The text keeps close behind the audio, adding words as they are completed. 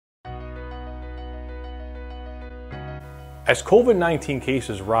As COVID-19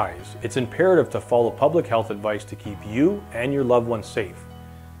 cases rise, it's imperative to follow public health advice to keep you and your loved ones safe.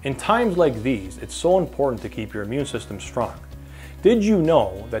 In times like these, it's so important to keep your immune system strong. Did you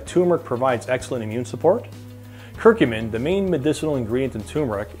know that turmeric provides excellent immune support? Curcumin, the main medicinal ingredient in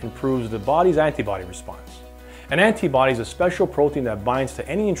turmeric, improves the body's antibody response. An antibody is a special protein that binds to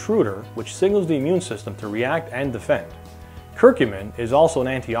any intruder, which signals the immune system to react and defend. Curcumin is also an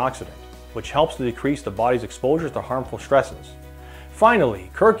antioxidant, which helps to decrease the body's exposure to harmful stresses. Finally,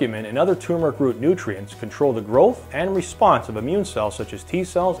 curcumin and other turmeric root nutrients control the growth and response of immune cells such as T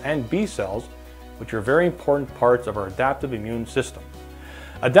cells and B cells, which are very important parts of our adaptive immune system.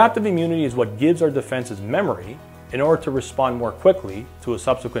 Adaptive immunity is what gives our defenses memory in order to respond more quickly to a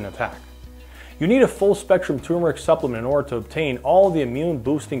subsequent attack. You need a full spectrum turmeric supplement in order to obtain all the immune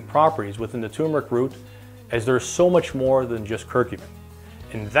boosting properties within the turmeric root, as there is so much more than just curcumin.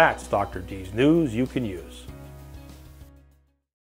 And that's Dr. D's news you can use.